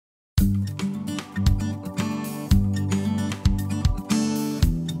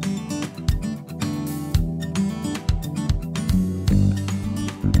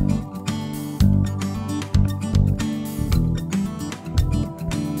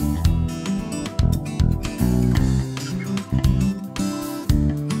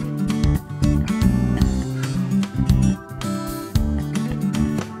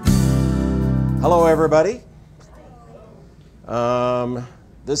everybody.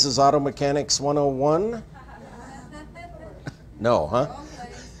 This is Auto Mechanics 101. No, huh?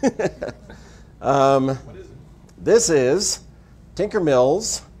 This is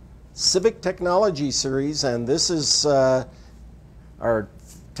TinkerMill's Civic Technology Series, and this is our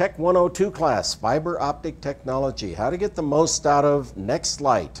Tech102 class, Fiber Optic Technology. How to get the most out of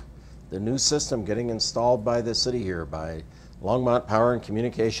Nextlight, the new system getting installed by the city here by Longmont Power and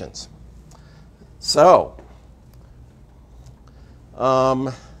Communications. So,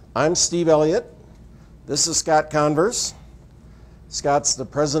 I'm Steve Elliott. This is Scott Converse. Scott's the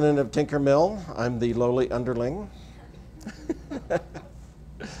president of TinkerMill. I'm the lowly underling.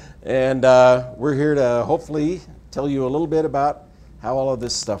 And we're here to hopefully tell you a little bit about how all of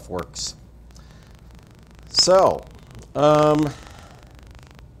this stuff works. So,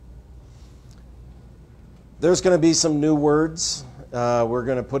 there's going to be some new words we're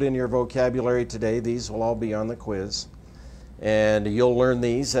going to put in your vocabulary today. These will all be on the quiz. And you'll learn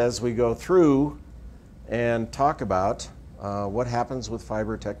these as we go through and talk about what happens with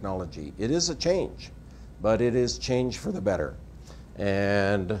fiber technology. It is a change, but it is change for the better.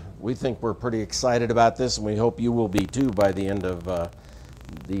 And we think we're pretty excited about this, and we hope you will be too by the end of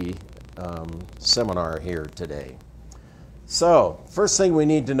the seminar here today. So, first thing we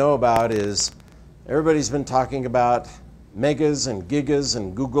need to know about is everybody's been talking about megas and gigas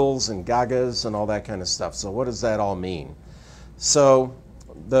and Googles and gagas and all that kind of stuff. So what does that all mean? So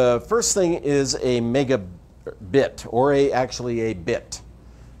the first thing is a megabit, or actually a bit.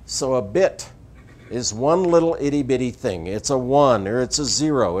 So a bit is one little itty bitty thing. It's a 1 or it's a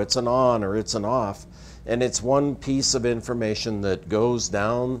 0, it's an on or it's an off, and it's one piece of information that goes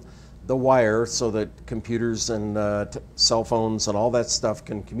down the wire so that computers and cell phones and all that stuff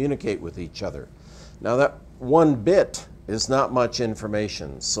can communicate with each other. Now that 1 bit is not much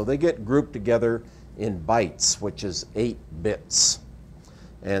information, so they get grouped together in bytes, which is 8 bits.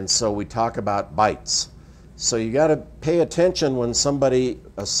 And so we talk about bytes. So you got to pay attention when somebody,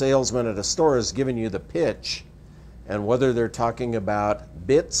 a salesman at a store, is giving you the pitch and whether they're talking about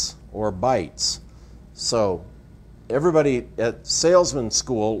bits or bytes. So everybody at salesman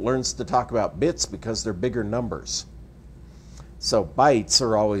school learns to talk about bits because they're bigger numbers. So bytes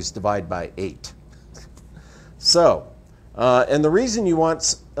are always divided by 8. So, and the reason you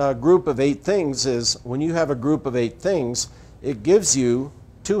want a group of 8 things is when you have a group of 8 things, it gives you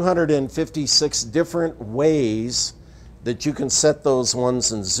 256 different ways that you can set those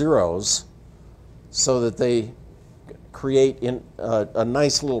ones and zeros so that they create a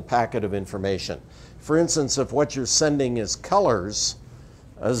nice little packet of information. For instance, if what you're sending is colors,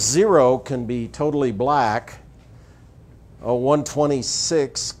 a 0 can be totally black, a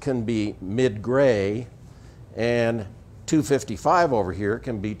 126 can be mid-gray, and 255 over here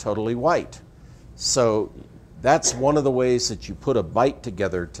can be totally white. So that's one of the ways that you put a byte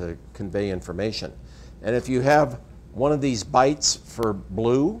together to convey information. And if you have one of these bytes for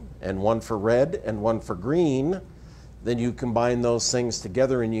blue and one for red and one for green, then you combine those things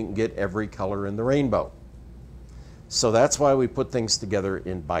together and you can get every color in the rainbow. So that's why we put things together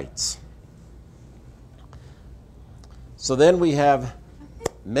in bytes. So then we have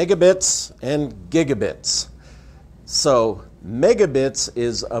megabits and gigabits. So megabits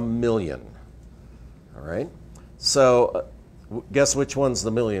is 1,000,000, all right? So guess which one's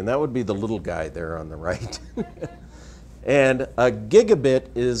the million? That would be the little guy there on the right. And a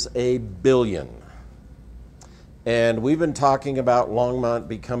gigabit is 1,000,000,000. And we've been talking about Longmont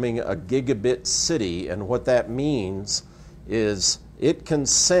becoming a gigabit city, and what that means is it can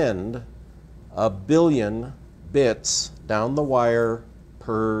send 1,000,000,000 bits down the wire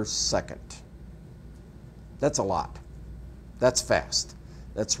per second. That's a lot. That's fast.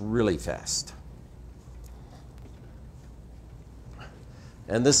 That's really fast.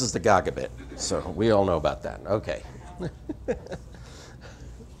 And this is the Gigabit, so we all know about that. Okay.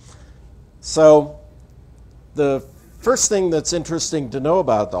 So the first thing that's interesting to know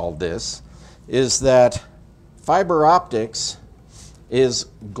about all this is that fiber optics is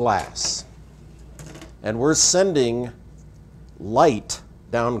glass. And we're sending light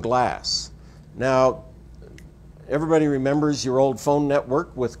down glass. Now, everybody remembers your old phone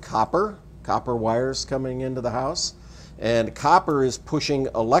network with copper wires coming into the house. And copper is pushing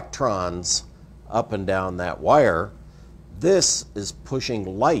electrons up and down that wire. This is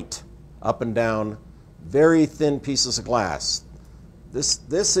pushing light up and down very thin pieces of glass.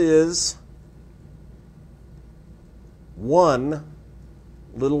 This is one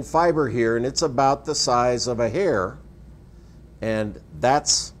little fiber here, and it's about the size of a hair. And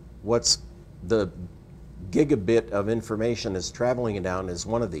that's what's the gigabit of information is traveling down is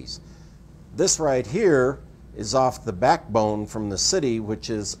one of these. this right here is off the backbone from the city, which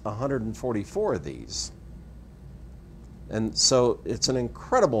is 144 of these. And so it's an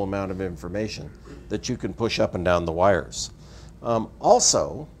incredible amount of information that you can push up and down the wires.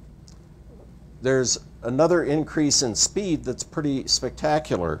 Also, there's another increase in speed that's pretty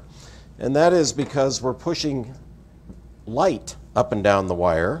spectacular, and that is because we're pushing light up and down the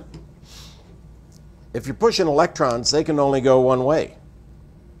wire. If you're pushing electrons, they can only go one way,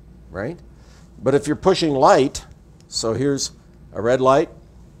 right? But if you're pushing light, so here's a red light,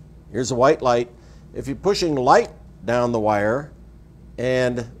 here's a white light. If you're pushing light down the wire,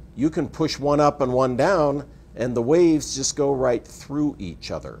 and you can push one up and one down, and the waves just go right through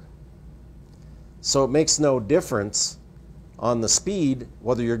each other. So it makes no difference on the speed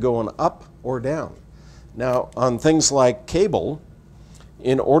whether you're going up or down. Now, on things like cable,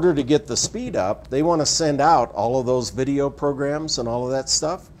 in order to get the speed up, they want to send out all of those video programs and all of that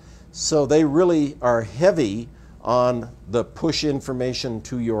stuff. So they really are heavy on the push information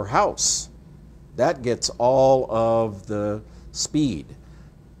to your house. That gets all of the speed.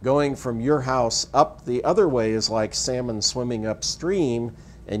 Going from your house up the other way is like salmon swimming upstream,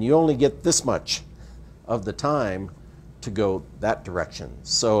 and you only get this much of the time to go that direction.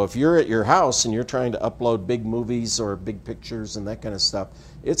 So if you're at your house and you're trying to upload big movies or big pictures and that kind of stuff,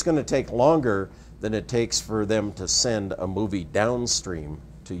 it's going to take longer than it takes for them to send a movie downstream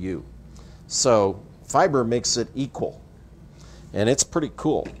to you. So fiber makes it equal, and it's pretty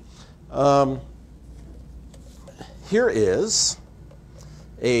cool. Here is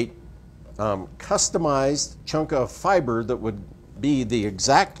a customized chunk of fiber that would be the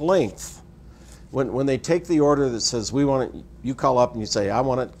exact length. When they take the order that says, we want it, you call up and you say, I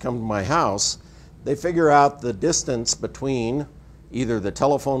want it to come to my house, they figure out the distance between either the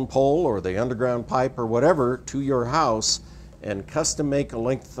telephone pole or the underground pipe or whatever to your house, and custom make a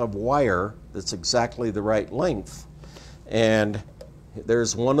length of wire that's exactly the right length. And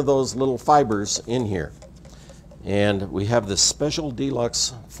there's one of those little fibers in here. And we have this special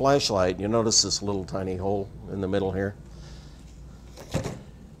deluxe flashlight. You notice this little tiny hole in the middle here.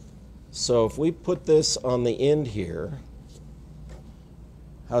 So if we put this on the end here,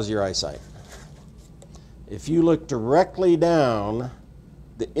 how's your eyesight? If you look directly down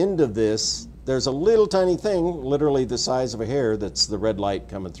the end of this, there's a little tiny thing, literally the size of a hair, that's the red light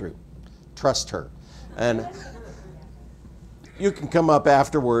coming through. Trust her. And you can come up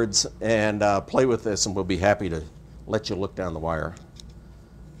afterwards and play with this, and we'll be happy to let you look down the wire.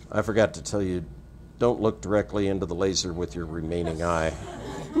 I forgot to tell you, don't look directly into the laser with your remaining eye.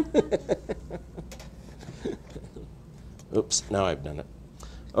 Oops, now I've done it.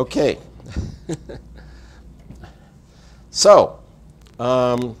 Okay. So,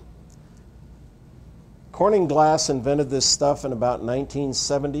 Corning Glass invented this stuff in about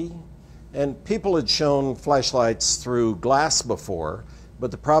 1970, and people had shown flashlights through glass before,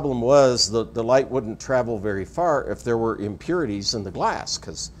 but the problem was the light wouldn't travel very far if there were impurities in the glass,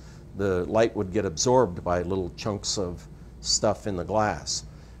 because the light would get absorbed by little chunks of stuff in the glass.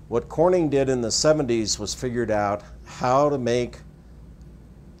 What Corning did in the 70s was figured out how to make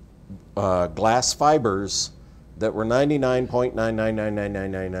glass fibers that were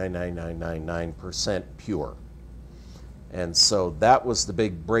 99.999999999% pure. And so that was the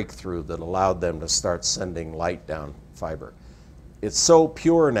big breakthrough that allowed them to start sending light down fiber. It's so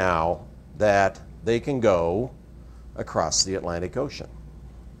pure now that they can go across the Atlantic Ocean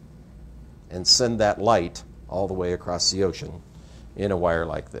and send that light all the way across the ocean in a wire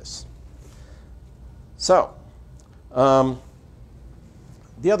like this. So, the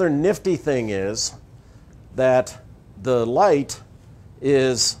other nifty thing is that the light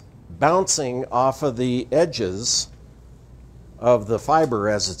is bouncing off of the edges of the fiber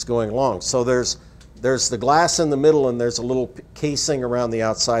as it's going along. So there's the glass in the middle, and there's a little casing around the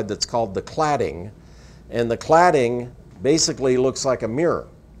outside that's called the cladding. And the cladding basically looks like a mirror.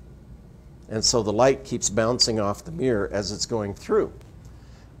 And so the light keeps bouncing off the mirror as it's going through.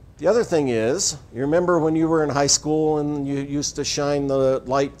 The other thing is, you remember when you were in high school and you used to shine the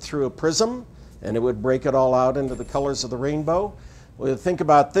light through a prism and it would break it all out into the colors of the rainbow? Well, think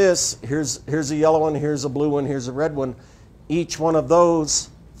about this. Here's a yellow one, here's a blue one, here's a red one. Each one of those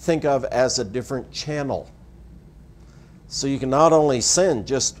think of as a different channel. So you can not only send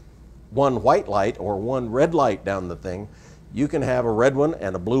just one white light or one red light down the thing, you can have a red one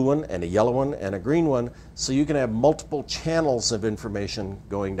and a blue one and a yellow one and a green one, so you can have multiple channels of information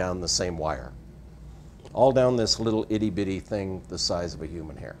going down the same wire. All down this little itty-bitty thing the size of a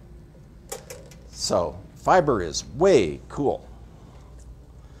human hair. So fiber is way cool.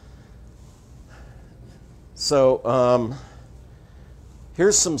 So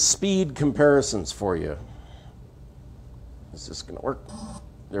Here's some speed comparisons for you. Is this going to work?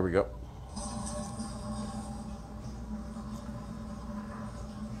 There we go.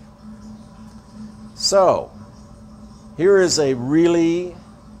 So, here is a really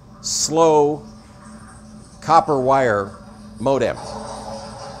slow copper wire modem.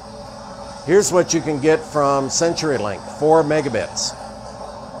 Here's what you can get from CenturyLink, 4 megabits.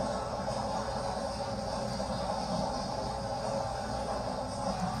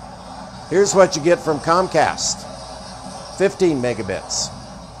 Here's what you get from Comcast, 15 megabits.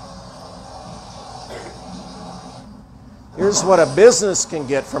 Here's what a business can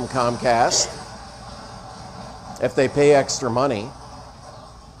get from Comcast if they pay extra money.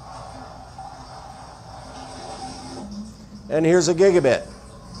 And here's a gigabit.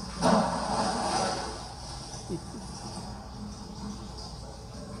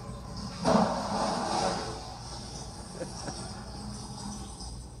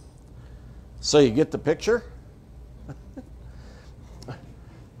 So you get the picture?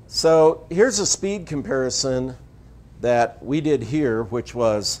 So here's a speed comparison that we did here, which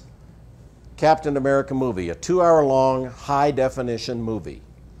was Captain America movie, a 2-hour-long high-definition movie.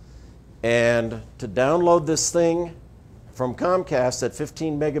 And to download this thing from Comcast at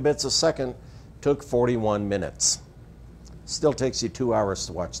 15 megabits a second took 41 minutes. Still takes you 2 hours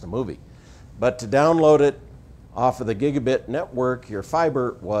to watch the movie. But to download it off of the Gigabit network, your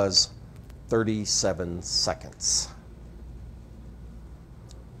fiber, was 37 seconds.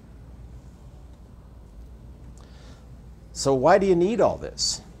 So why do you need all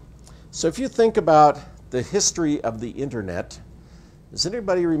this? So if you think about the history of the internet, does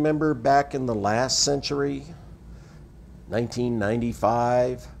anybody remember back in the last century,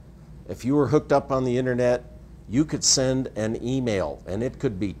 1995, if you were hooked up on the internet, you could send an email and it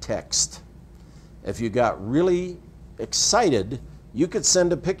could be text. If you got really excited, you could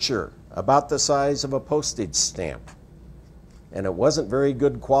send a picture about the size of a postage stamp. And it wasn't very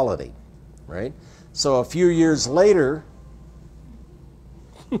good quality, right? So a few years later,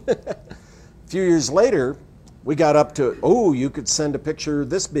 we got up to, oh, you could send a picture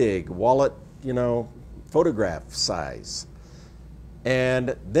this big, wallet, you know, photograph size.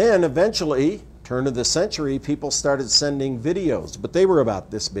 And then eventually, turn of the century, people started sending videos, but they were about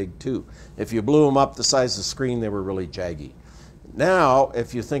this big too. If you blew them up the size of the screen, they were really jaggy. Now,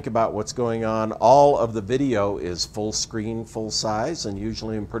 if you think about what's going on, all of the video is full screen, full size, and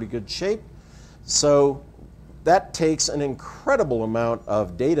usually in pretty good shape. So that takes an incredible amount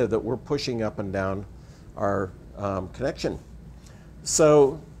of data that we're pushing up and down our connection.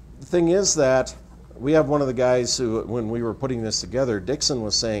 So the thing is that we have one of the guys who, when we were putting this together, Dixon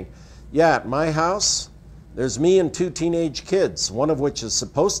was saying, yeah, at my house, there's me and 2 teenage kids, one of which is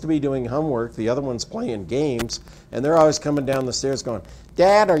supposed to be doing homework, the other one's playing games, and they're always coming down the stairs going,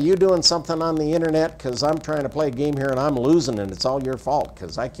 Dad, are you doing something on the internet? Because I'm trying to play a game here and I'm losing and it's all your fault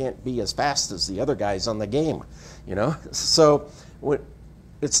because I can't be as fast as the other guys on the game, you know? So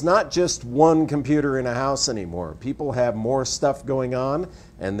it's not just one computer in a house anymore. People have more stuff going on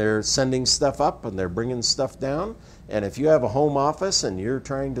and they're sending stuff up and they're bringing stuff down. And if you have a home office and you're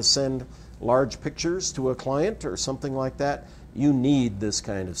trying to send large pictures to a client or something like that, you need this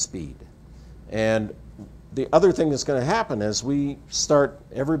kind of speed. And the other thing that's going to happen as we start,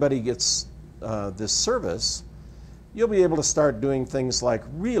 everybody gets this service, you'll be able to start doing things like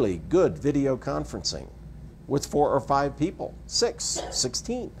really good video conferencing with 4 or 5 people, 6,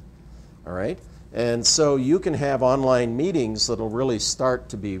 16, all right? And so you can have online meetings that'll really start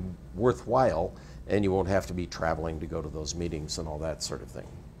to be worthwhile and you won't have to be traveling to go to those meetings and all that sort of thing.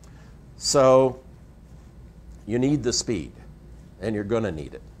 So you need the speed, and you're going to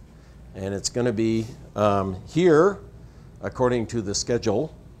need it. And it's going to be here, according to the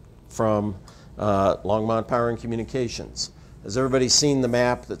schedule from Longmont Power and Communications. Has everybody seen the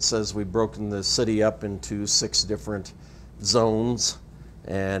map that says we've broken the city up into 6 different zones?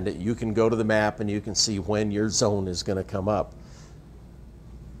 And you can go to the map and you can see when your zone is going to come up.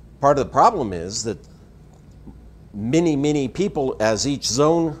 Part of the problem is that many people, as each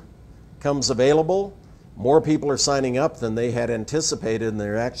zone comes available, more people are signing up than they had anticipated, and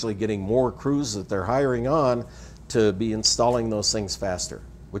they're actually getting more crews that they're hiring on to be installing those things faster,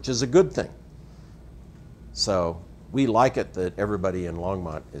 which is a good thing. So we like it that everybody in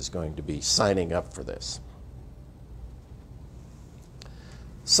Longmont is going to be signing up for this.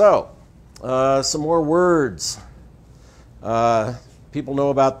 So some more words. People know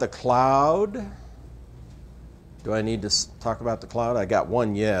about the cloud. Do I need to talk about the cloud? I got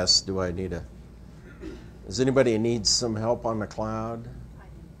one yes. Do I need a... Does anybody need some help on the cloud?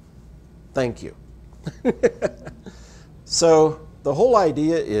 Thank you. So the whole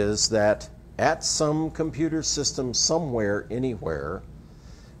idea is that at some computer system somewhere, anywhere,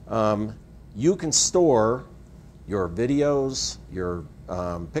 you can store your videos, your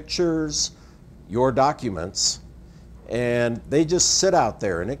pictures, your documents, and they just sit out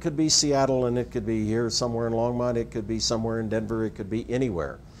there. And it could be Seattle, and it could be here somewhere in Longmont, it could be somewhere in Denver, it could be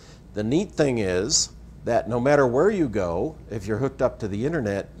anywhere. The neat thing is that no matter where you go, if you're hooked up to the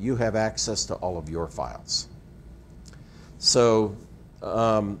internet, you have access to all of your files. So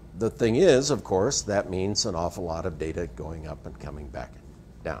the thing is, of course, that means an awful lot of data going up and coming back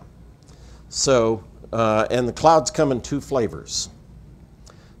down. So, and the clouds come in two flavors.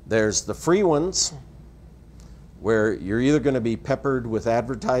 There's the free ones, where you're either going to be peppered with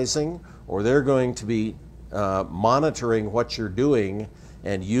advertising, or they're going to be monitoring what you're doing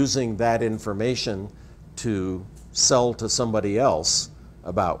and using that information to sell to somebody else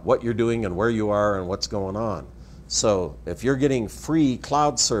about what you're doing and where you are and what's going on. So if you're getting free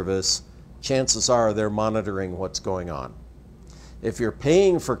cloud service, chances are they're monitoring what's going on. If you're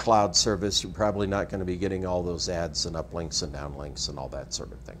paying for cloud service, you're probably not going to be getting all those ads and uplinks and downlinks and all that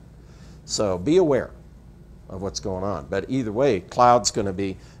sort of thing. So be aware of what's going on. But either way, cloud's going to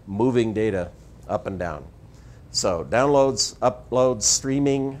be moving data up and down. So downloads, uploads,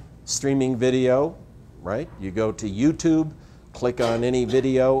 streaming video, right? You go to YouTube, click on any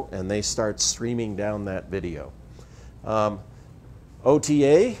video, and they start streaming down that video.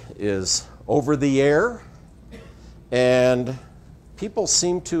 OTA is over the air, and people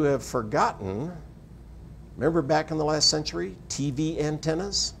seem to have forgotten, remember back in the last century, TV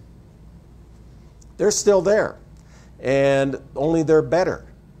antennas? They're still there, and only they're better.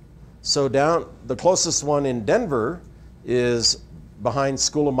 So the closest one in Denver is behind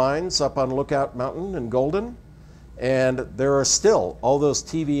School of Mines up on Lookout Mountain in Golden. And there are still all those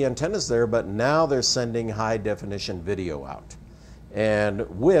TV antennas there, but now they're sending high definition video out. And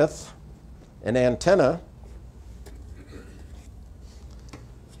with an antenna,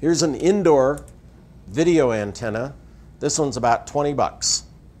 here's an indoor video antenna. This one's about 20 bucks.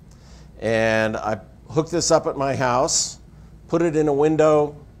 And I hooked this up at my house, put it in a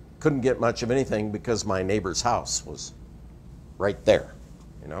window, couldn't get much of anything because my neighbor's house was right there,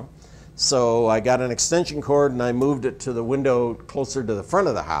 you know. So I got an extension cord and I moved it to the window closer to the front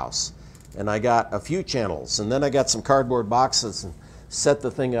of the house, and I got a few channels, and then I got some cardboard boxes and set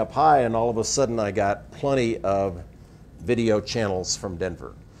the thing up high, and all of a sudden I got plenty of video channels from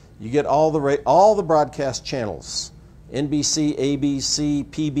Denver. You get all the broadcast channels, NBC, ABC,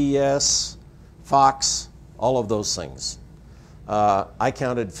 PBS, Fox, all of those things. I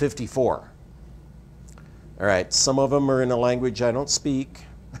counted 54. All right, some of them are in a language I don't speak.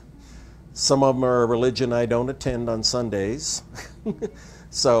 Some of them are a religion I don't attend on Sundays.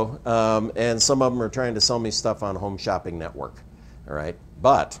 So, and some of them are trying to sell me stuff on Home Shopping Network. All right,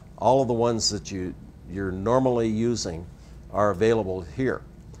 but all of the ones that you're normally using are available here.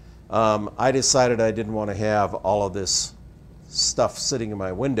 I decided I didn't want to have all of this stuff sitting in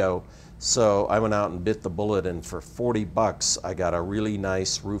my window, so I went out and bit the bullet, and for 40 bucks I got a really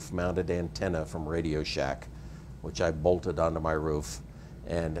nice roof-mounted antenna from Radio Shack, which I bolted onto my roof,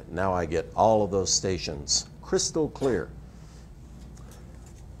 and now I get all of those stations crystal clear.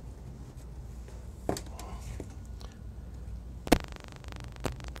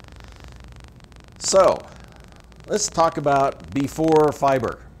 So let's talk about before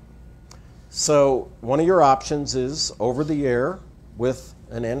fiber. So one of your options is over the air with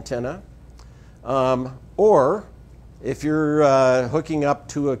an antenna, or if you're hooking up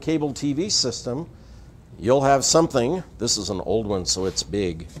to a cable TV system, you'll have something. This is an old one, so it's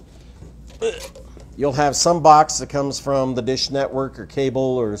big. You'll have some box that comes from the Dish Network or cable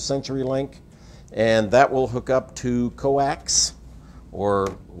or CenturyLink, and that will hook up to coax or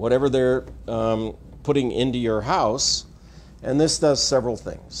whatever they're putting into your house. And this does several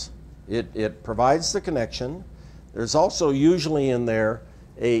things. It provides the connection. There's also usually in there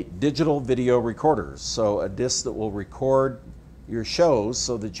a digital video recorder, so a disc that will record your shows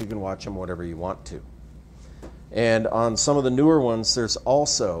so that you can watch them whatever you want to. And on some of the newer ones, there's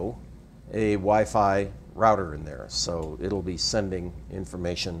also a Wi-Fi router in there, so it'll be sending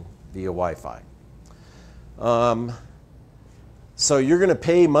information via Wi-Fi. So you're going to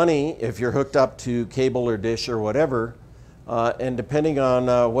pay money if you're hooked up to cable or dish or whatever, and depending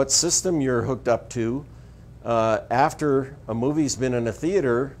on what system you're hooked up to, after a movie's been in a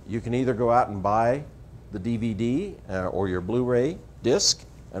theater, you can either go out and buy the DVD or your Blu-ray disc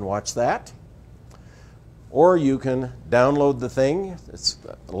and watch that, or you can download the thing.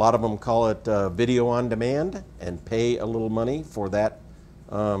 A lot of them call it video on demand, and pay a little money for that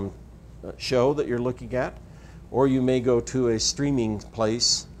show that you're looking at. or you may go to a streaming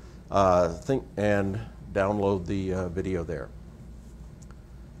place and download the video there.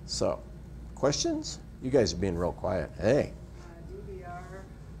 So, questions? You guys are being real quiet. Hey. DVR,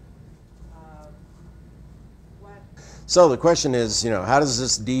 what? So the question is, how does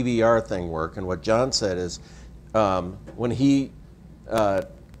this DVR thing work? And what John said is, when he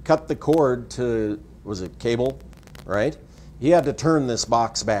cut the cord to, was it cable, right? He had to turn this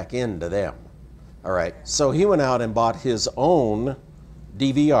box back into them. All right, so he went out and bought his own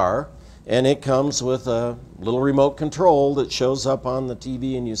DVR, and it comes with a little remote control that shows up on the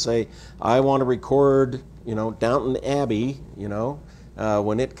TV, and you say, I want to record, Downton Abbey,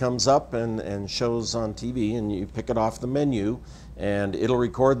 when it comes up and shows on TV, and you pick it off the menu, and it'll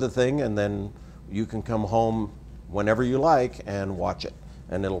record the thing, and then you can come home whenever you like and watch it,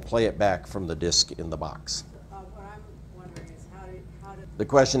 and it'll play it back from the disc in the box. What I'm wondering is how did The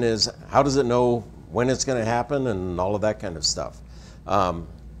question is, how does it know when it's going to happen and all of that kind of stuff?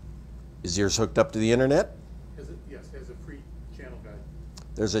 Is yours hooked up to the internet? Yes, it has a free channel guide.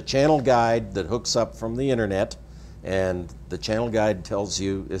 There's a channel guide that hooks up from the internet, and the channel guide tells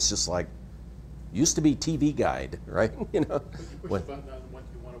you, it's just like, used to be TV guide, right? But you push the button on what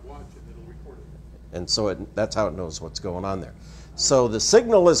you want to watch and it'll record it. And so that's how it knows what's going on there. So the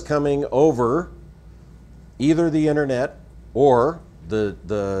signal is coming over either the internet or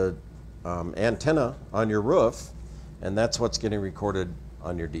the antenna on your roof, and that's what's getting recorded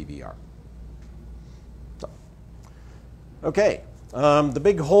on your DVR. So, okay, the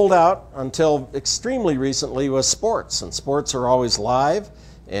big holdout until extremely recently was sports, and sports are always live,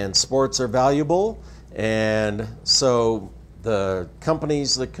 and sports are valuable, and so the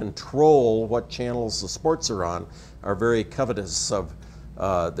companies that control what channels the sports are on are very covetous of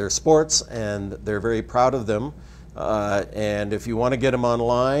their sports, and they're very proud of them. And if you want to get them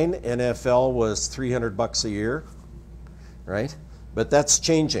online, NFL was $300 a year, right? But that's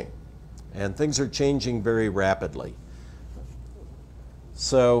changing, and things are changing very rapidly.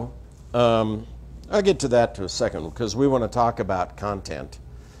 So I'll get to that in a second because we want to talk about content.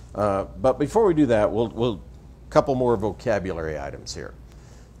 But before we do that, we'll couple more vocabulary items here.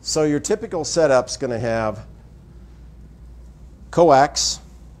 So your typical setup's going to have coax,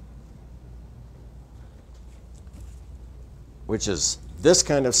 which is this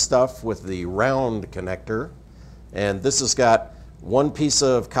kind of stuff with the round connector, and this has got one piece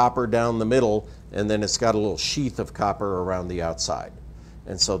of copper down the middle, and then it's got a little sheath of copper around the outside.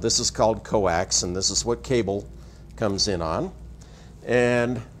 And so this is called coax, and this is what cable comes in on.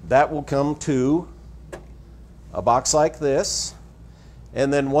 And that will come to a box like this,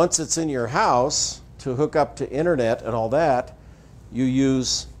 and then once it's in your house, to hook up to internet and all that, you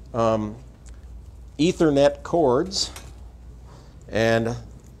use Ethernet cords. And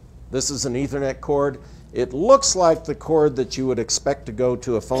this is an Ethernet cord. It looks like the cord that you would expect to go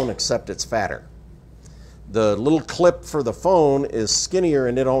to a phone, except it's fatter. The little clip for the phone is skinnier,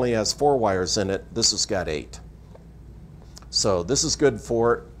 and it only has 4 wires in it. This has got 8. So this is good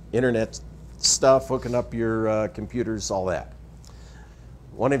for internet stuff, hooking up your computers, all that.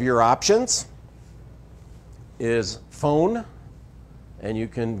 One of your options is phone, and you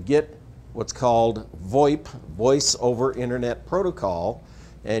can get what's called VoIP, Voice over Internet Protocol,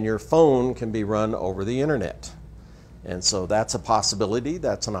 and your phone can be run over the internet. And so that's a possibility,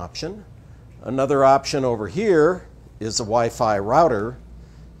 that's an option. Another option over here is a Wi-Fi router,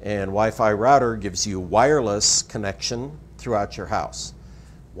 and Wi-Fi router gives you wireless connection throughout your house.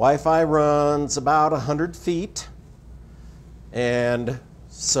 Wi-Fi runs about 100 feet, and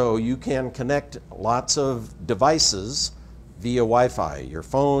so you can connect lots of devices via Wi-Fi, your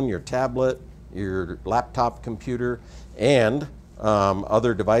phone, your tablet, your laptop computer, and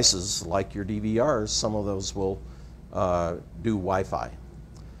other devices like your DVRs. Some of those will do Wi-Fi.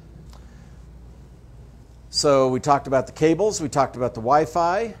 So we talked about the cables, we talked about the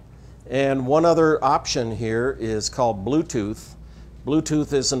Wi-Fi, and one other option here is called Bluetooth.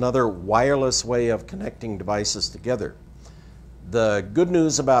 Bluetooth is another wireless way of connecting devices together. The good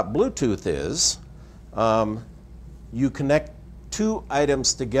news about Bluetooth is you connect 2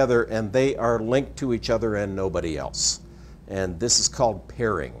 items together and they are linked to each other and nobody else. And this is called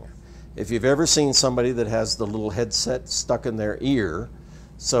pairing. If you've ever seen somebody that has the little headset stuck in their ear,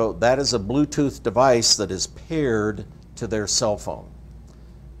 so that is a Bluetooth device that is paired to their cell phone.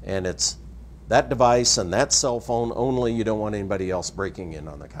 And it's that device and that cell phone only. You don't want anybody else breaking in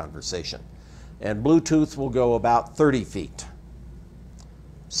on the conversation. And Bluetooth will go about 30 feet.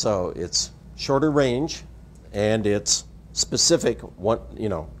 So it's shorter range, and it's specific,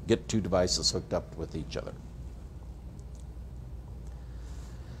 get 2 devices hooked up with each other.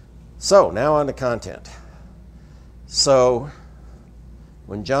 So now on to content. So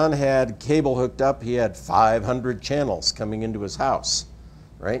when John had cable hooked up, he had 500 channels coming into his house,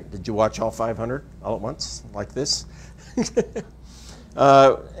 right? Did you watch all 500 all at once, like this?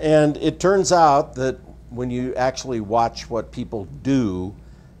 And it turns out that when you actually watch what people do,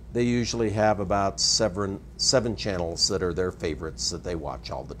 they usually have about seven channels that are their favorites that they watch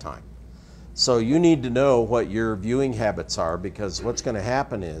all the time. So you need to know what your viewing habits are, because what's going to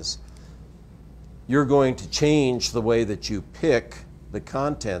happen is you're going to change the way that you pick the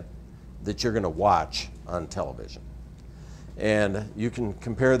content that you're going to watch on television. And you can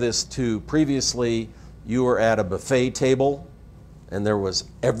compare this to previously you were at a buffet table and there was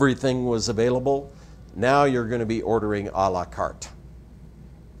everything was available. Now you're going to be ordering a la carte.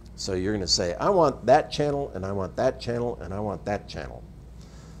 So you're going to say, I want that channel, and I want that channel, and I want that channel.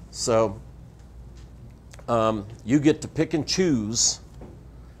 So you get to pick and choose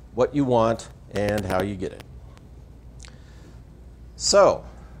what you want and how you get it. So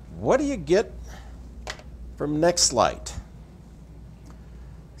what do you get from Nextlight?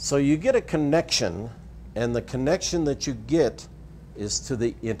 So you get a connection, and the connection that you get is to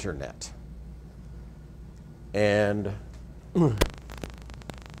the internet. And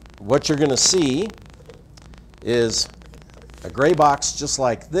what you're going to see is a gray box just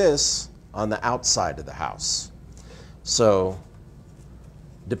like this on the outside of the house. So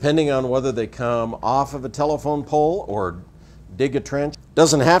depending on whether they come off of a telephone pole or dig a trench,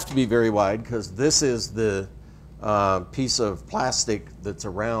 doesn't have to be very wide, because this is the piece of plastic that's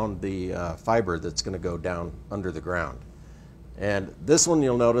around the fiber that's going to go down under the ground. And this one,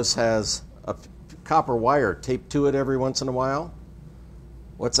 you'll notice, has a copper wire taped to it every once in a while.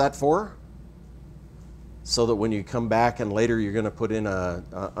 What's that for? So that when you come back and later you're going to put in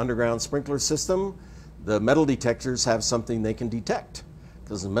a underground sprinkler system, the metal detectors have something they can detect,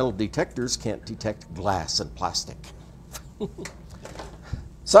 because the metal detectors can't detect glass and plastic.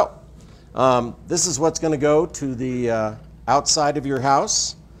 So this is what's going to go to the outside of your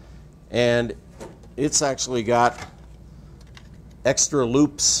house, and it's actually got extra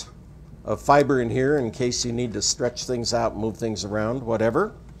loops of fiber in here in case you need to stretch things out, move things around,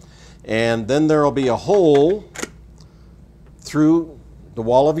 whatever. And then there will be a hole through the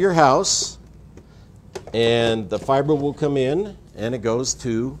wall of your house, and the fiber will come in and it goes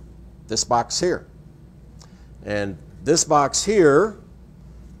to this box here. And this box here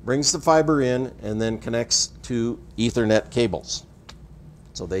brings the fiber in and then connects to Ethernet cables.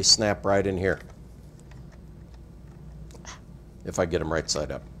 So they snap right in here, if I get them right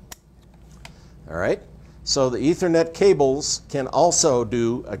side up. All right, so the Ethernet cables can also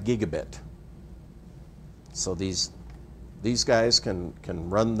do a gigabit. So these guys can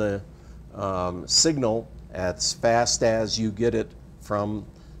run the signal as fast as you get it from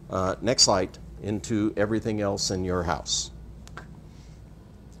Nextlight into everything else in your house.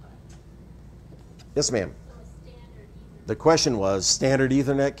 Yes, ma'am. The question was standard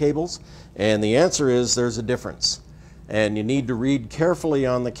Ethernet cables, and the answer is there's a difference. And you need to read carefully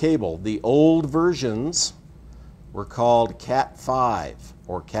on the cable. The old versions were called Cat 5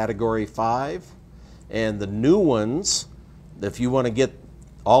 or Category 5, and the new ones, if you want to get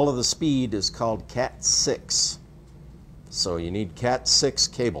all of the speed, is called Cat 6. So you need Cat 6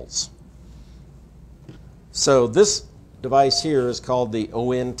 cables. So this device here is called the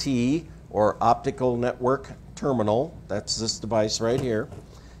ONT, or Optical Network Terminal. That's this device right here.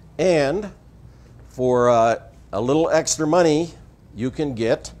 And for a little extra money, you can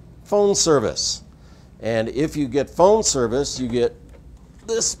get phone service. And if you get phone service, you get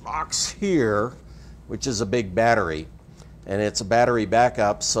this box here, which is a big battery. And it's a battery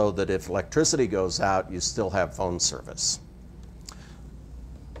backup so that if electricity goes out, you still have phone service.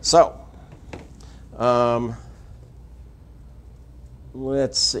 So,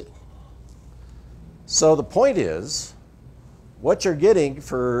 let's see. So the point is, what you're getting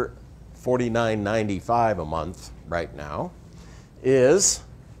for $49.95 a month right now is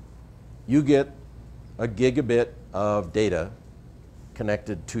you get a gigabit of data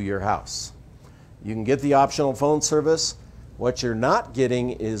connected to your house. You can get the optional phone service. What you're not getting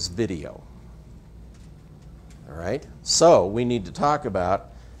is video. All right, so we need to talk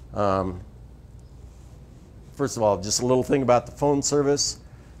about, first of all, just a little thing about the phone service.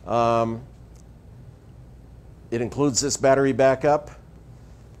 It includes this battery backup,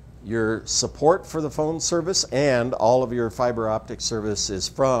 your support for the phone service, and all of your fiber optic service is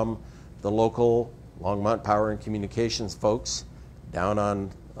from the local Longmont Power and Communications folks down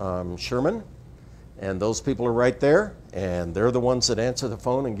on Sherman. And those people are right there, and they're the ones that answer the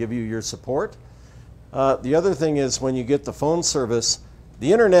phone and give you your support. The other thing is, when you get the phone service,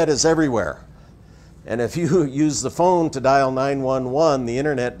 the internet is everywhere. And if you use the phone to dial 911, the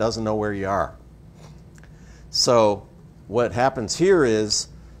internet doesn't know where you are. So what happens here is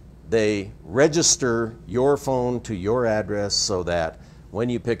they register your phone to your address so that when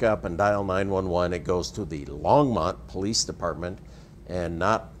you pick up and dial 911, it goes to the Longmont Police Department and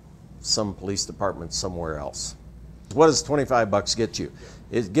not some police department somewhere else. What does 25 bucks get you?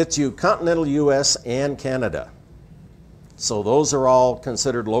 It gets you continental US and Canada. So those are all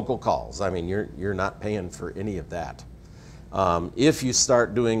considered local calls. I mean, you're not paying for any of that. If you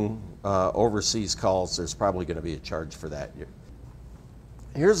start doing overseas calls, there's probably going to be a charge for that.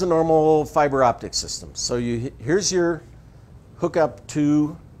 Here's a normal fiber optic system. So here's your hookup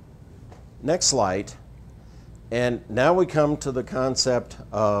to Nextlight, and now we come to the concept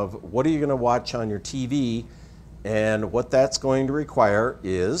of what are you going to watch on your TV, and what that's going to require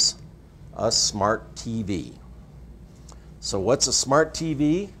is a smart TV. So what's a smart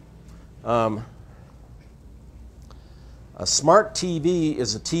TV? A smart TV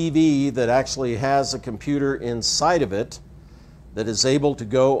is a TV that actually has a computer inside of it that is able to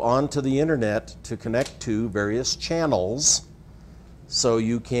go onto the internet to connect to various channels so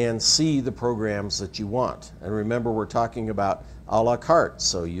you can see the programs that you want. And remember, we're talking about a la carte,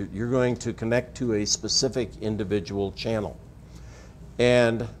 so you're going to connect to a specific individual channel.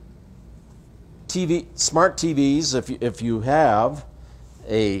 And smart TVs, if you have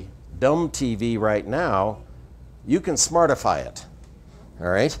a dumb TV right now, you can smartify it, all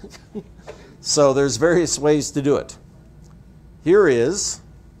right? So there's various ways to do it. Here is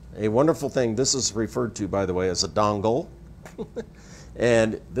a wonderful thing. This is referred to, by the way, as a dongle.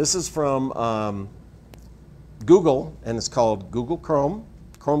 And this is from Google, and it's called Google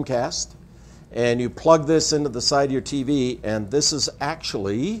Chromecast. And you plug this into the side of your TV, and this is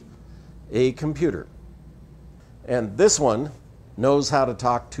actually a computer. And this one knows how to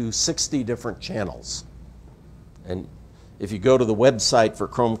talk to 60 different channels. And if you go to the website for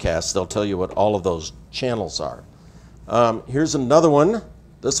Chromecast, they'll tell you what all of those channels are. Here's another one.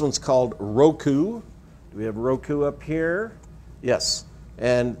 This one's called Roku. Do we have Roku up here? Yes.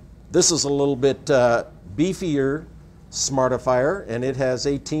 And this is a little bit beefier smartifier, and it has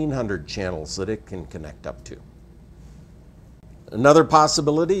 1,800 channels that it can connect up to. Another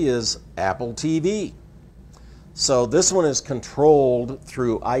possibility is Apple TV. So this one is controlled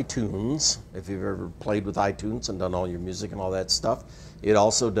through iTunes. If you've ever played with iTunes and done all your music and all that stuff, it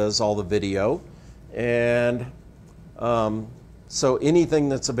also does all the video. And so anything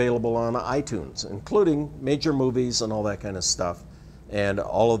that's available on iTunes, including major movies and all that kind of stuff, and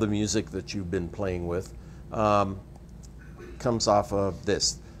all of the music that you've been playing with, comes off of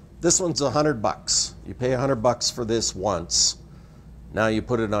this. This one's $100. You pay $100 for this once. Now you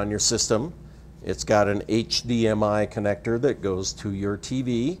put it on your system. It's got an HDMI connector that goes to your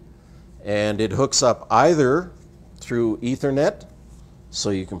TV, and it hooks up either through Ethernet, so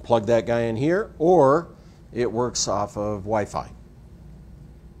you can plug that guy in here, or it works off of Wi-Fi.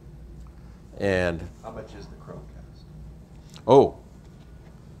 And how much is the Chromecast? Oh,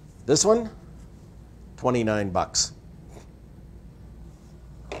 this one, $29.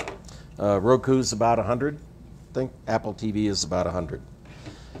 Roku's about 100. I think Apple TV is about 100.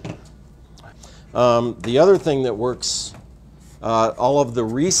 The other thing that works, all of the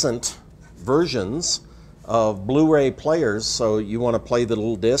recent versions of Blu-ray players, so you want to play the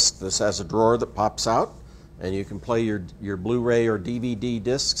little disc. This has a drawer that pops out, and you can play your Blu-ray or DVD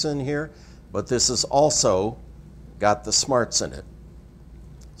discs in here, but this has also got the smarts in it.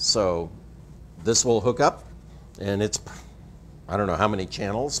 So this will hook up, and it's, I don't know how many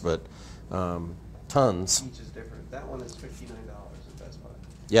channels, but tons. Each is different. That one is $59 at Best Buy.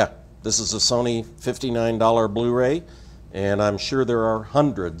 Yeah, this is a Sony $59 Blu-ray, and I'm sure there are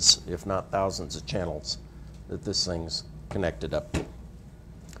hundreds, if not thousands, of channels that this thing's connected up to.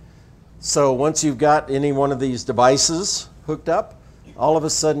 So once you've got any one of these devices hooked up, all of a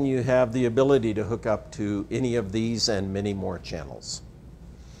sudden you have the ability to hook up to any of these and many more channels.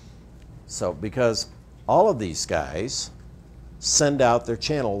 So because all of these guys send out their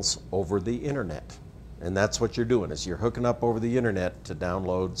channels over the internet. And that's what you're doing, is you're hooking up over the internet to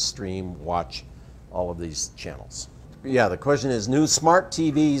download, stream, watch all of these channels. Yeah, the question is, new smart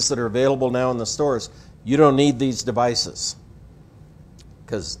TVs that are available now in the stores, you don't need these devices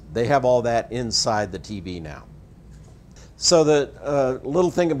because they have all that inside the TV now. So the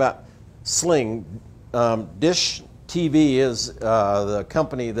little thing about Sling, Dish TV is the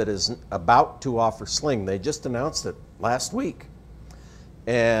company that is about to offer Sling. They just announced it last week.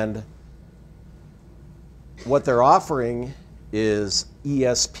 And what they're offering is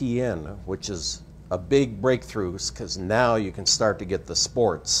ESPN, which is a big breakthrough because now you can start to get the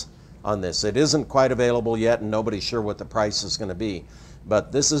sports on this. It isn't quite available yet, and nobody's sure what the price is going to be.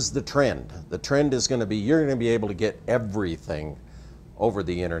 But this is the trend. The trend is going to be you're going to be able to get everything over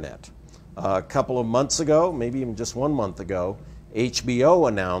the internet. A couple of months ago, maybe even just 1 month ago, HBO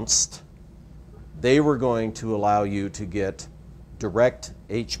announced they were going to allow you to get direct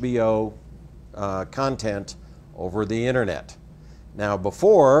HBO content over the internet. Now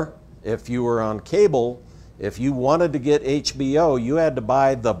before, if you were on cable, if you wanted to get HBO, you had to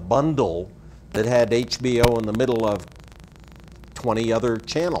buy the bundle that had HBO in the middle of 20 other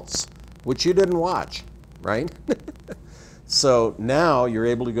channels, which you didn't watch, right? So now you're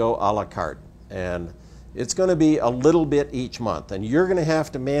able to go a la carte, and it's going to be a little bit each month, and you're going to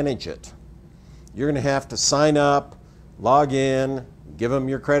have to manage it. You're going to have to sign up, log in, give them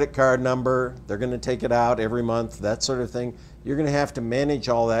your credit card number. They're going to take it out every month, that sort of thing. You're going to have to manage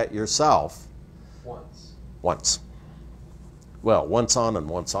all that yourself. Once. Well, once on and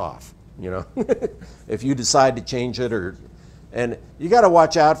once off, you know. If you decide to change it, and you got to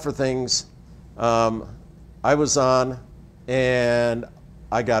watch out for things. I was on, and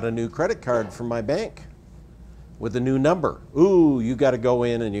I got a new credit card from my bank with a new number. Ooh, you got to go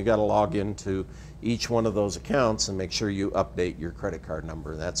in and you got to log into each one of those accounts and make sure you update your credit card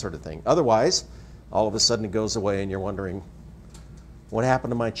number, that sort of thing. Otherwise, all of a sudden it goes away and you're wondering, what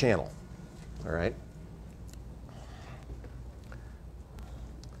happened to my channel? All right.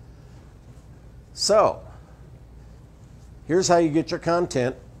 So, here's how you get your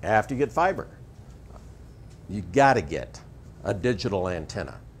content after you get fiber. You got to get a digital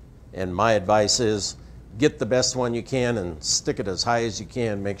antenna. And my advice is get the best one you can and stick it as high as you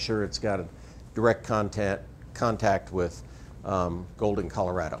can. Make sure it's got a direct contact with Golden,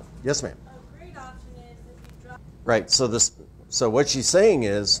 Colorado. Yes, ma'am. A great option is if you drop. Right. So what she's saying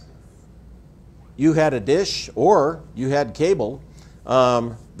is, you had a dish or you had cable.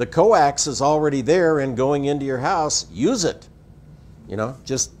 The coax is already there and going into your house. Use it. You know,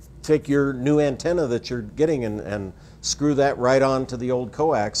 just take your new antenna that you're getting and screw that right onto the old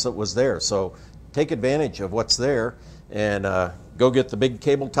coax that was there. So take advantage of what's there and go get the big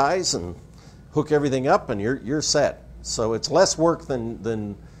cable ties and hook everything up, and you're set. So it's less work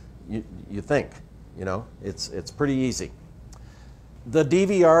than you think. You know, it's pretty easy. The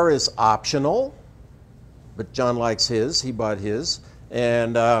DVR is optional, but John likes his. He bought his.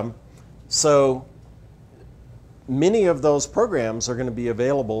 And so many of those programs are going to be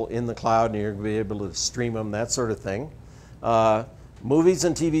available in the cloud, and you're going to be able to stream them, that sort of thing. Movies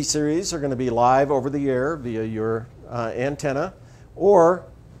and TV series are going to be live over the air via your antenna, or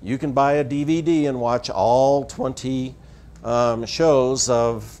you can buy a DVD and watch all 20 shows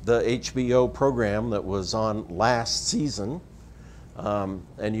of the HBO program that was on last season,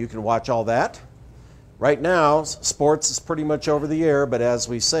 and you can watch all that. Right now, sports is pretty much over the air, but as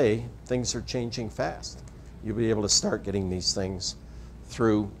we say, things are changing fast. You'll be able to start getting these things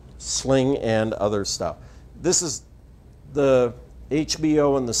through Sling and other stuff. This is the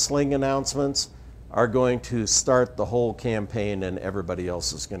HBO and the Sling announcements are going to start the whole campaign, and everybody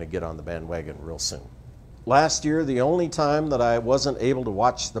else is going to get on the bandwagon real soon. Last year, the only time that I wasn't able to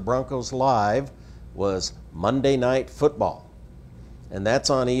watch the Broncos live was Monday Night Football, and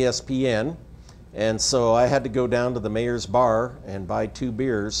that's on ESPN. And so I had to go down to the mayor's bar and buy 2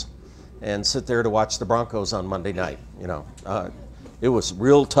 beers and sit there to watch the Broncos on Monday night. You know, it was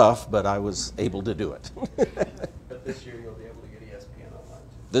real tough, but I was able to do it. But this year you'll be able to get ESPN online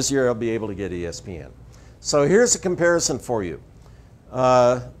too. This year I'll be able to get ESPN. So here's a comparison for you.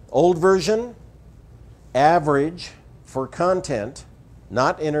 Old version, average for content,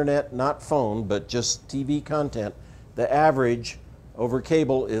 not internet, not phone, but just TV content, the average over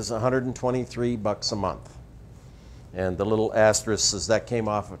cable is $123 a month. And the little asterisk says that came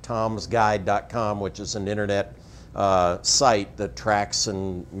off of tomsguide.com, which is an internet site that tracks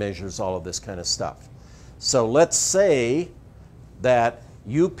and measures all of this kind of stuff. So let's say that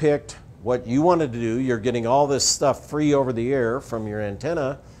you picked what you wanted to do. You're getting all this stuff free over the air from your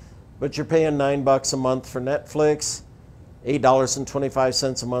antenna, but you're paying $9 a month for Netflix,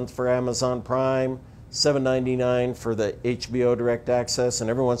 $8.25 a month for Amazon Prime, $7.99 for the HBO Direct Access, and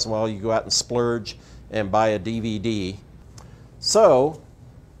every once in a while you go out and splurge and buy a DVD. So,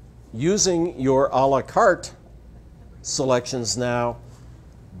 using your a la carte selections now,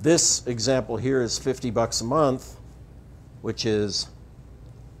 this example here is $50 a month, which is,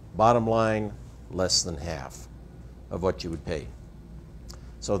 bottom line, less than half of what you would pay.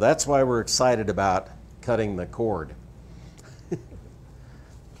 So that's why we're excited about cutting the cord.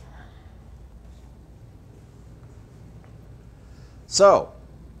 So,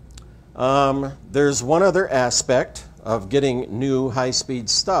 there's one other aspect of getting new high-speed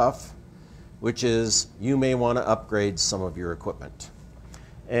stuff, which is you may want to upgrade some of your equipment.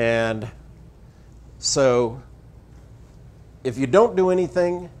 And so if you don't do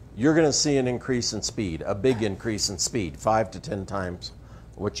anything, you're going to see an increase in speed, a big increase in speed, 5 to 10 times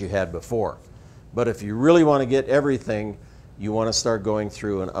what you had before. But if you really want to get everything, you want to start going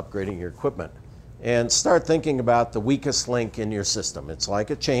through and upgrading your equipment. And start thinking about the weakest link in your system. It's like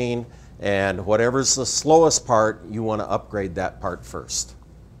a chain, and whatever's the slowest part, you want to upgrade that part first.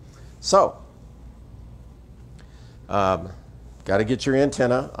 So, got to get your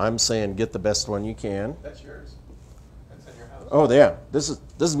antenna. I'm saying get the best one you can. That's yours. That's in your house. Oh yeah, this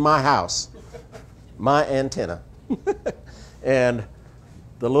is my house, my antenna. And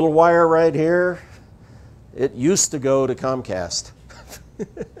the little wire right here, it used to go to Comcast.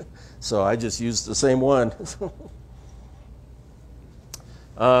 So I just used the same one.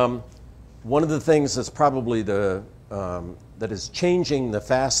 One of the things that's probably that is changing the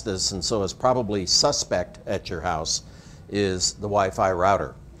fastest, and so is probably suspect at your house, is the Wi-Fi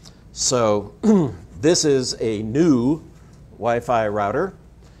router. So this is a new Wi-Fi router,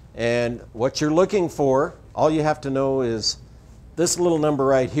 and what you're looking for, all you have to know is this little number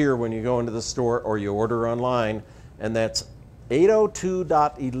right here when you go into the store or you order online, and that's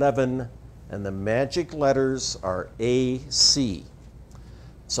 802.11, and the magic letters are AC.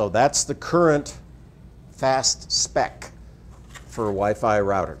 So that's the current fast spec for Wi-Fi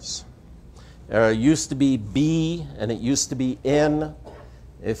routers. It used to be B and it used to be N.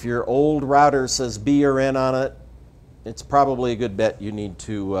 If your old router says B or N on it, it's probably a good bet you need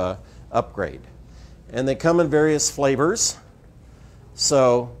to upgrade. And they come in various flavors.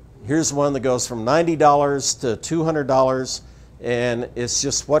 So here's one that goes from $90 to $200, and it's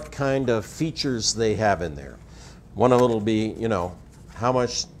just what kind of features they have in there. One of them will be, you know, how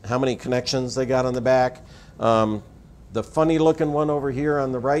many connections they got on the back. The funny looking one over here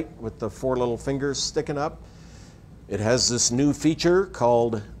on the right with the 4 little fingers sticking up, it has this new feature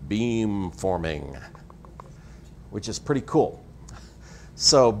called beam forming, which is pretty cool.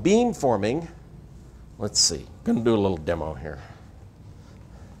 So beam forming, let's see, I'm gonna do a little demo here.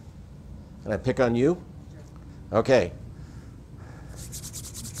 Can I pick on you? Okay.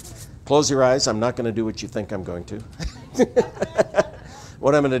 Close your eyes. I'm not going to do what you think I'm going to.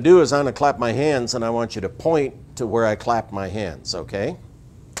 What I'm going to do is I'm going to clap my hands, and I want you to point to where I clap my hands, okay?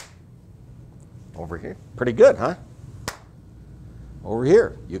 Over here. Pretty good, huh? Over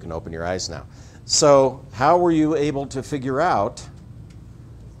here. You can open your eyes now. So how were you able to figure out?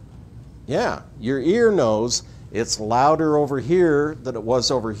 Yeah, your ear knows it's louder over here than it was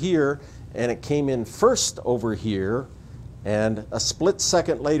over here, and it came in first over here and a split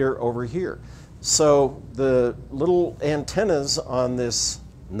second later over here. So the little antennas on this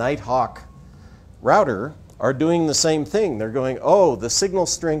Nighthawk router are doing the same thing. They're going, oh, the signal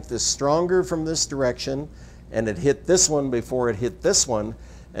strength is stronger from this direction, and it hit this one before it hit this one,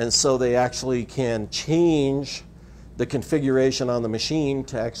 and so they actually can change the configuration on the machine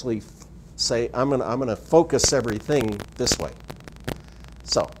to actually say, I'm gonna focus everything this way.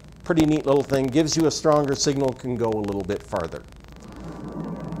 So, pretty neat little thing. Gives you a stronger signal, can go a little bit farther.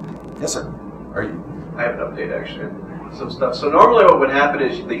 Yes, sir. I have an update actually. Some stuff. So normally what would happen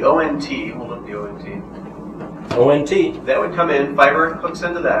is the ONT, hold up the ONT. ONT. That would come in, fiber hooks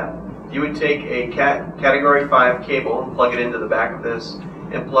into that. You would take a category 5 cable and plug it into the back of this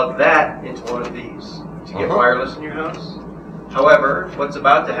and plug that into one of these to get wireless in your house. However, what's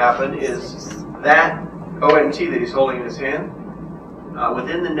about to happen is that ONT that he's holding in his hand,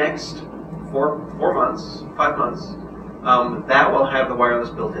 within the next 4 months, 5 months, that will have the wireless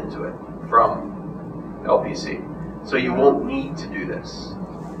built into it from LPC. So you won't need to do this.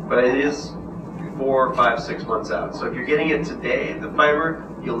 But it is 4, 5, 6 months out. So if you're getting it today, the fiber,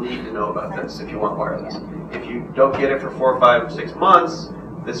 you'll need to know about this if you want wireless. If you don't get it for 4, 5, 6 months,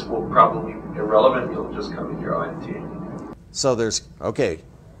 this will probably be irrelevant. You'll just come with your ONT. So there's, okay,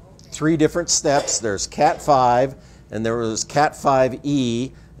 3 different steps. There's Cat 5, and there was Cat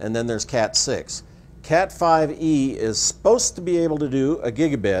 5e, and then there's Cat 6. Cat 5e is supposed to be able to do a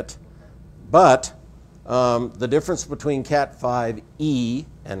gigabit, but the difference between Cat 5e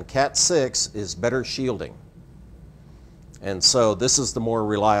and Cat 6 is better shielding. And so this is the more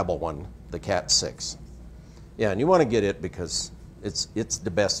reliable one, the Cat 6. Yeah, and you want to get it because it's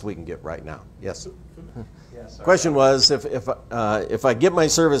the best we can get right now. Yes? Question was, if I get my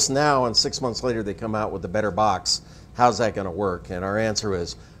service now and 6 months later they come out with a better box, how's that going to work? And our answer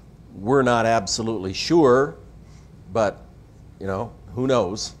is, we're not absolutely sure, but, you know, who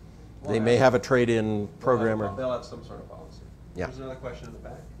knows? They may have a trade-in program. They'll have some sort of policy. Yeah. There's another question in the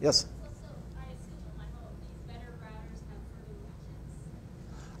back. Yes? I assume, I hope these better routers have further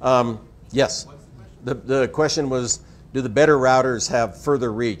widgets. Yes. The question was, do the better routers have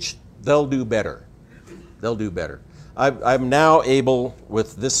further reach? They'll do better. They'll do better. I'm now able,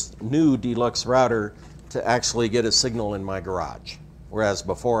 with this new deluxe router, to actually get a signal in my garage, whereas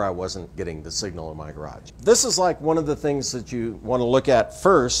before I wasn't getting the signal in my garage. This is like one of the things that you want to look at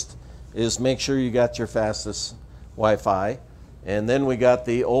first, is make sure you got your fastest Wi-Fi. And then we got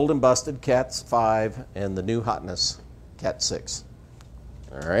the old and busted Cat 5 and the new hotness Cat 6.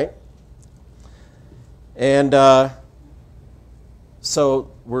 All right. And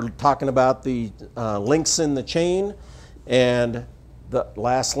so we're talking about the links in the chain, and the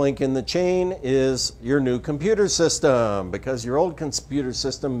last link in the chain is your new computer system, because your old computer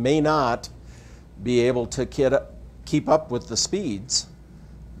system may not be able to keep up with the speeds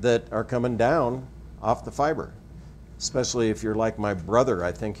that are coming down off the fiber. Especially if you're like my brother.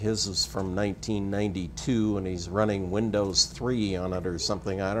 I think his is from 1992 and he's running Windows 3 on it or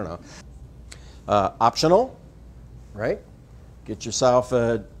something, I don't know. Optional, right? Get yourself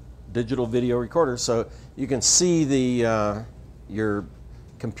a digital video recorder so you can see the your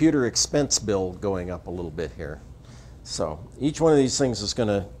computer expense bill going up a little bit here. So each one of these things is going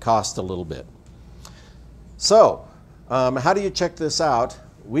to cost a little bit. So how do you check this out?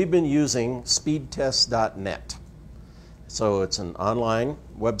 We've been using speedtest.net. So it's an online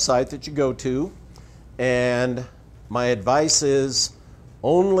website that you go to, and my advice is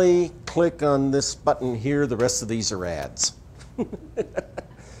only click on this button here. The rest of these are ads.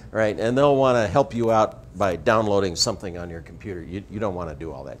 Right, and they'll want to help you out by downloading something on your computer. You don't want to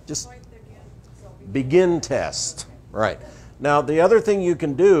do all that. Just begin test. Right. Now the other thing you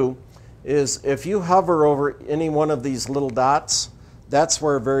can do is if you hover over any one of these little dots, that's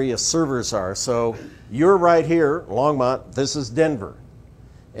where various servers are. So you're right here, Longmont, this is Denver.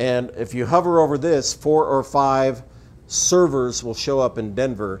 And if you hover over this, 4 or 5 servers will show up in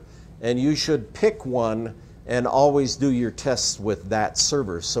Denver, and you should pick one and always do your tests with that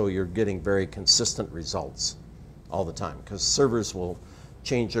server so you're getting very consistent results all the time, because servers will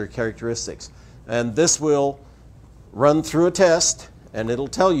change their characteristics. And this will run through a test, and it'll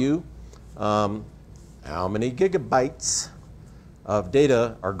tell you how many gigabytes of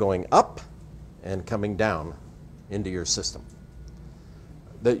data are going up and coming down into your system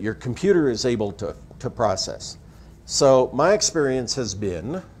that your computer is able to process. So my experience has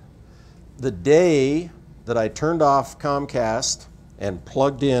been the day that I turned off Comcast and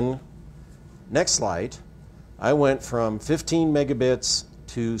plugged in Nextlight, I went from 15 megabits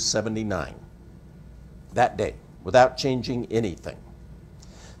to 79 that day without changing anything.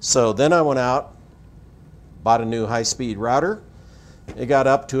 So then I went out, bought a new high-speed router. It got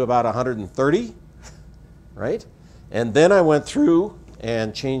up to about 130, right? And then I went through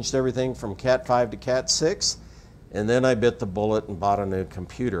and changed everything from Cat 5 to Cat 6, and then I bit the bullet and bought a new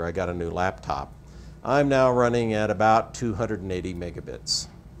computer. I got a new laptop. I'm now running at about 280 megabits,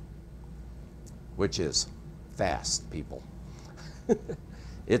 which is fast, people.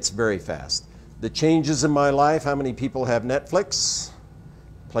 It's very fast. The changes in my life: how many people have Netflix,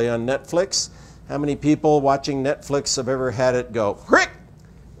 play on Netflix? How many people watching Netflix have ever had it go,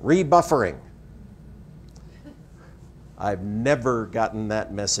 rebuffering? I've never gotten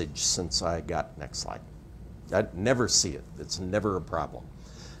that message since I got Nextlight. I never see it. It's never a problem.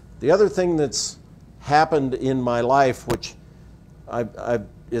 The other thing that's happened in my life, which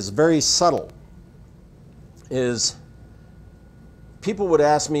is very subtle, is people would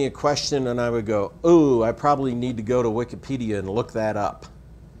ask me a question and I would go, oh, I probably need to go to Wikipedia and look that up,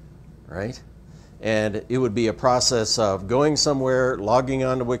 right? And it would be a process of going somewhere, logging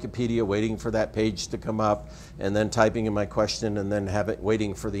on to Wikipedia, waiting for that page to come up, and then typing in my question, and then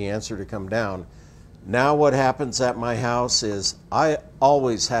waiting for the answer to come down. Now what happens at my house is I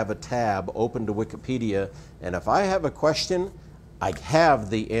always have a tab open to Wikipedia, and if I have a question, I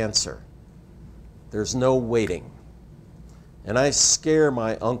have the answer. There's no waiting. And I scare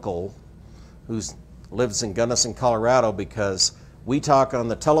my uncle, who lives in Gunnison, Colorado, because we talk on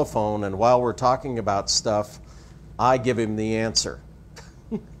the telephone, and while we're talking about stuff, I give him the answer.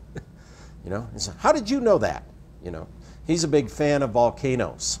 You know, he said, how did you know that? You know, he's a big fan of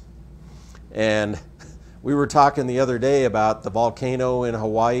volcanoes. And we were talking the other day about the volcano in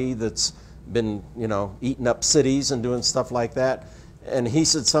Hawaii that's been, you know, eating up cities and doing stuff like that. And he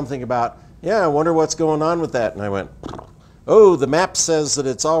said something about, yeah, I wonder what's going on with that. And I went, oh, the map says that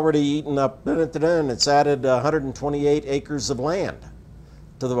it's already eaten up, and it's added 128 acres of land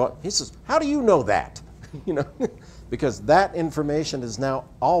to the. He says, how do you know that? You know, because that information is now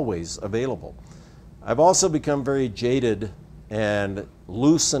always available. I've also become very jaded and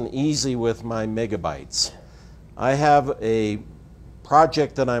loose and easy with my megabytes. I have a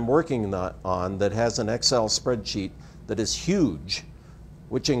project that I'm working on that has an Excel spreadsheet that is huge,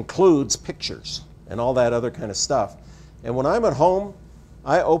 which includes pictures and all that other kind of stuff. And when I'm at home,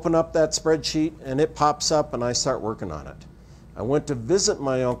 I open up that spreadsheet and it pops up and I start working on it. I went to visit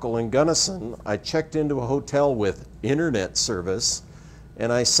my uncle in Gunnison. I checked into a hotel with internet service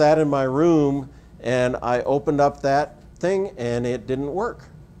and I sat in my room and I opened up that thing and it didn't work.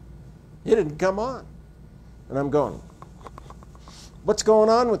 It didn't come on. And I'm going, what's going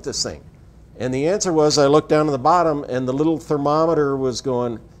on with this thing? And the answer was, I looked down to the bottom and the little thermometer was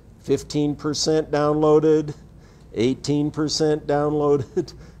going 15% downloaded, 18%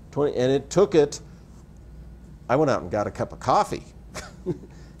 downloaded, 20, and it took it. I went out and got a cup of coffee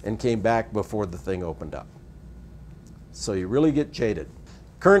and came back before the thing opened up. So you really get jaded.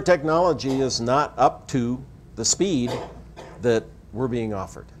 Current technology is not up to the speed that we're being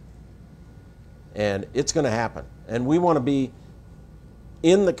offered. And it's going to happen. And we want to be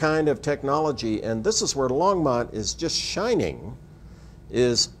in the kind of technology, and this is where Longmont is just shining,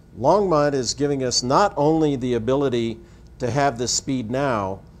 is Longmont is giving us not only the ability to have this speed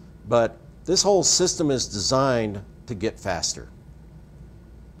now, but this whole system is designed to get faster.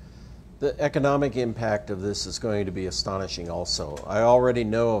 The economic impact of this is going to be astonishing also. I already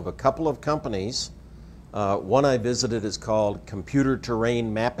know of a couple of companies. One I visited is called Computer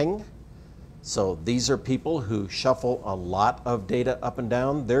Terrain Mapping. So these are people who shuffle a lot of data up and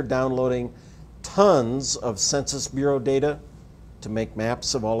down. They're downloading tons of Census Bureau data to make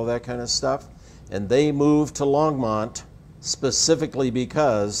maps of all of that kind of stuff. And they moved to Longmont specifically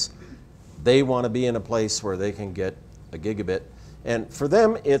because they want to be in a place where they can get a gigabit. And for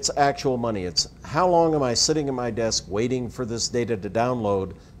them, it's actual money. It's how long am I sitting at my desk waiting for this data to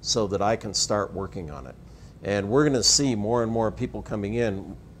download so that I can start working on it. And we're going to see more and more people coming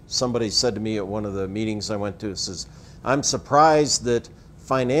in. Somebody said to me at one of the meetings I went to, says, I'm surprised that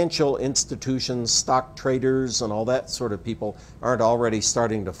financial institutions, stock traders, and all that sort of people aren't already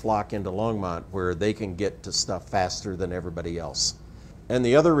starting to flock into Longmont where they can get to stuff faster than everybody else. And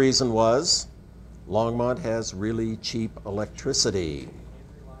the other reason was Longmont has really cheap electricity.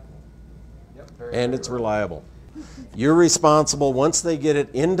 And it's reliable. You're responsible once they get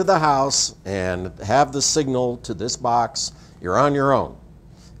it into the house and have the signal to this box, you're on your own.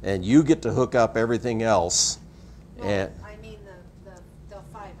 And you get to hook up everything else. Well, and I mean the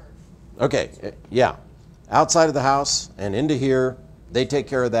fiber. Okay, yeah. Outside of the house and into here, they take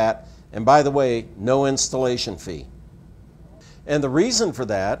care of that. And by the way, no installation fee. And the reason for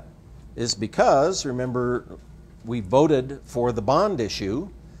that is because, remember, we voted for the bond issue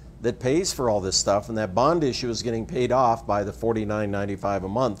that pays for all this stuff, and that bond issue is getting paid off by the $49.95 a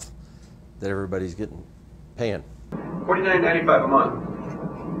month that everybody's paying. $49.95 a month.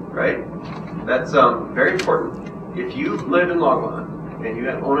 Right? That's very important. If you live in Longmont and you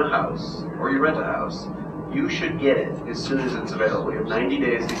own a house or you rent a house, you should get it as soon as it's available. You have 90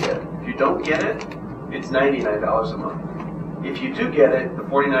 days to get it. If you don't get it, it's $99 a month. If you do get it, the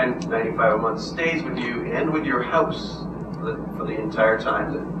 $49.95 a month stays with you and with your house for the entire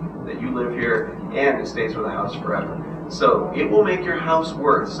time that you live here, and it stays with the house forever. So it will make your house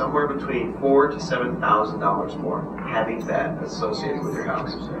worth somewhere between $4,000 to $7,000 more having that associated with your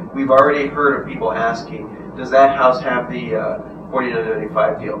house. We've already heard of people asking, does that house have the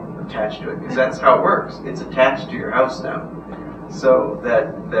 $49.95 deal attached to it? Because that's how it works. It's attached to your house now. So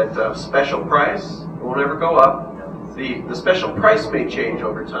that special price won't ever go up. The special price may change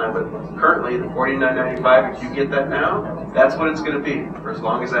over time, but currently the $49.95, if you get that now, that's what it's going to be for as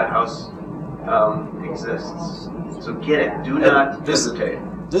long as that house exists. So get it. Do not hesitate.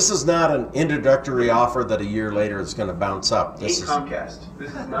 This is not an introductory offer that a year later is going to bounce up. This is Comcast. This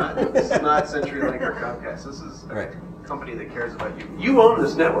is not CenturyLink or Comcast. This is a company that cares about you. You own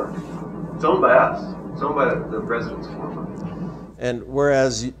this network. It's owned by us. It's owned by the residents of Longmont. And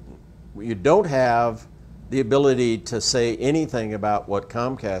whereas you don't have the ability to say anything about what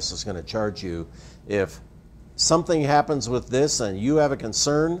Comcast is going to charge you, if something happens with this and you have a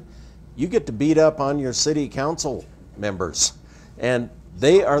concern, you get to beat up on your city council members, and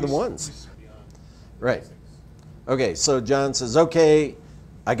they are the ones. Right. Okay, so John says, okay,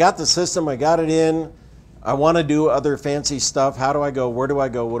 I got the system, I got it in, I want to do other fancy stuff. How do I go? Where do I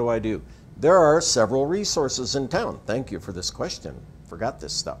go? What do I do? There are several resources in town. Thank you for this question. Forgot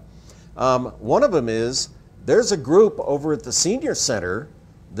this stuff. One of them is, there's a group over at the Senior Center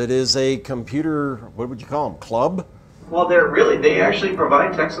that is a computer, what would you call them, club? Well, they actually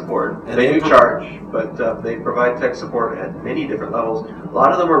provide tech support. And they do charge, but they provide tech support at many different levels. A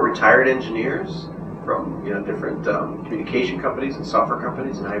lot of them are retired engineers from different communication companies and software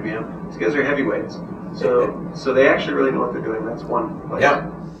companies and IBM. These guys are heavyweights. So they actually really know what they're doing. That's one place. Yeah.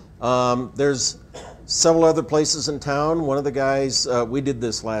 There's several other places in town. One of the guys, we did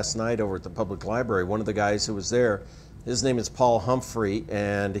this last night over at the public library. One of the guys who was there, his name is Paul Humphrey,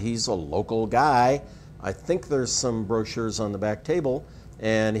 and he's a local guy. I think there's some brochures on the back table,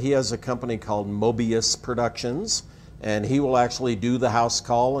 and he has a company called Mobius Productions, and he will actually do the house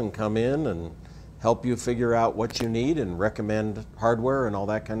call and come in and help you figure out what you need and recommend hardware and all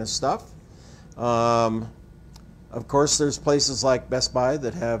that kind of stuff. Of course, there's places like Best Buy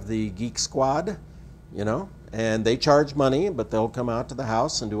that have the Geek Squad, and they charge money, but they'll come out to the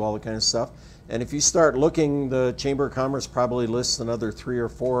house and do all the kind of stuff. And if you start looking, the Chamber of Commerce probably lists another 3 or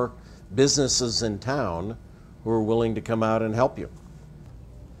 4 businesses in town who are willing to come out and help you.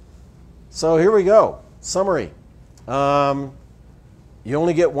 So here we go. Summary. You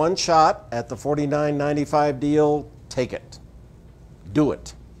only get one shot at the $49.95 deal. Take it. Do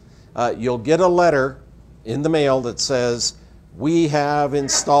it. You'll get a letter in the mail that says, we have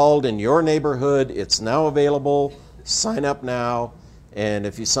installed in your neighborhood. It's now available. Sign up now. And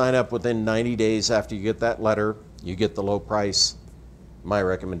if you sign up within 90 days after you get that letter, you get the low price. My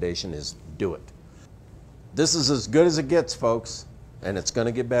recommendation is do it. This is as good as it gets, folks, and it's going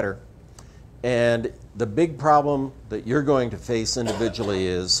to get better. And the big problem that you're going to face individually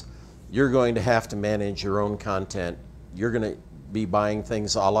is you're going to have to manage your own content. You're going to be buying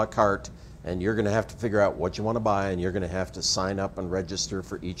things a la carte, and you're going to have to figure out what you want to buy, and you're going to have to sign up and register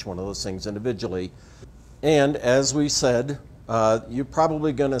for each one of those things individually. And as we said, you're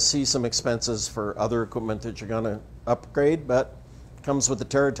probably going to see some expenses for other equipment that you're going to upgrade, but it comes with the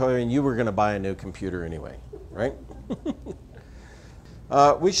territory, and you were going to buy a new computer anyway, right?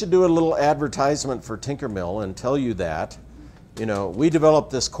 We should do a little advertisement for TinkerMill and tell you that, we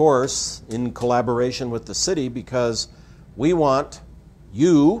developed this course in collaboration with the city because we want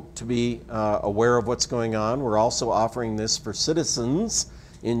you to be aware of what's going on. We're also offering this for citizens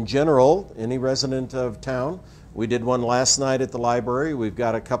in general, any resident of town. We did one last night at the library. We've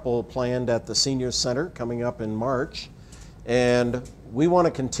got a couple planned at the senior center coming up in March. And we want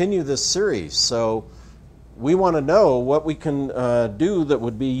to continue this series. So we want to know what we can do that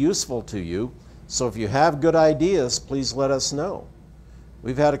would be useful to you. So if you have good ideas, please let us know.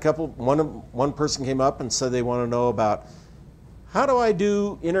 We've had a couple, one person came up and said they want to know about how do I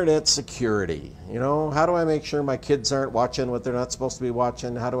do internet security? How do I make sure my kids aren't watching what they're not supposed to be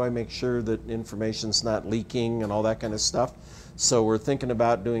watching? How do I make sure that information's not leaking and all that kind of stuff? So we're thinking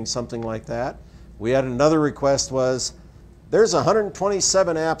about doing something like that. We had another request was, there's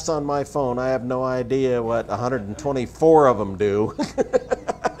 127 apps on my phone. I have no idea what 124 of them do.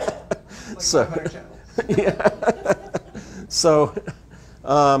 Like So, 500 channels. yeah. So,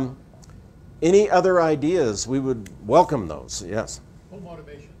 any other ideas? We would welcome those. Yes. Home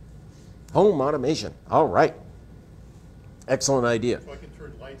automation, Home automation. All right. Excellent idea. so I can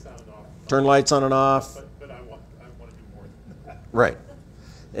turn lights on and off. Turn lights on and off. But I want to do more than that. Right.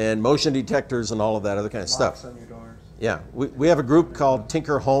 And motion detectors and all of that other kind of Locks stuff. on your doors. Yeah. We have a group called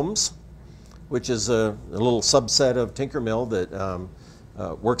Tinker Homes, which is a little subset of TinkerMill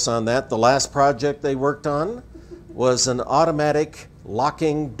that works on that. The last project they worked on was an automatic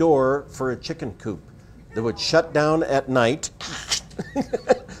locking door for a chicken coop that would shut down at night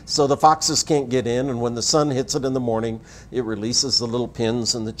so the foxes can't get in, and when the sun hits it in the morning, it releases the little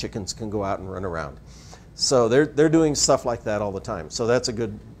pins and the chickens can go out and run around. So they're doing stuff like that all the time. So that's a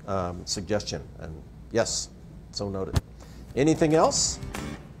good suggestion, and yes, so noted. Anything else?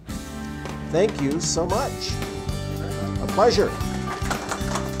 Thank you so much. A pleasure.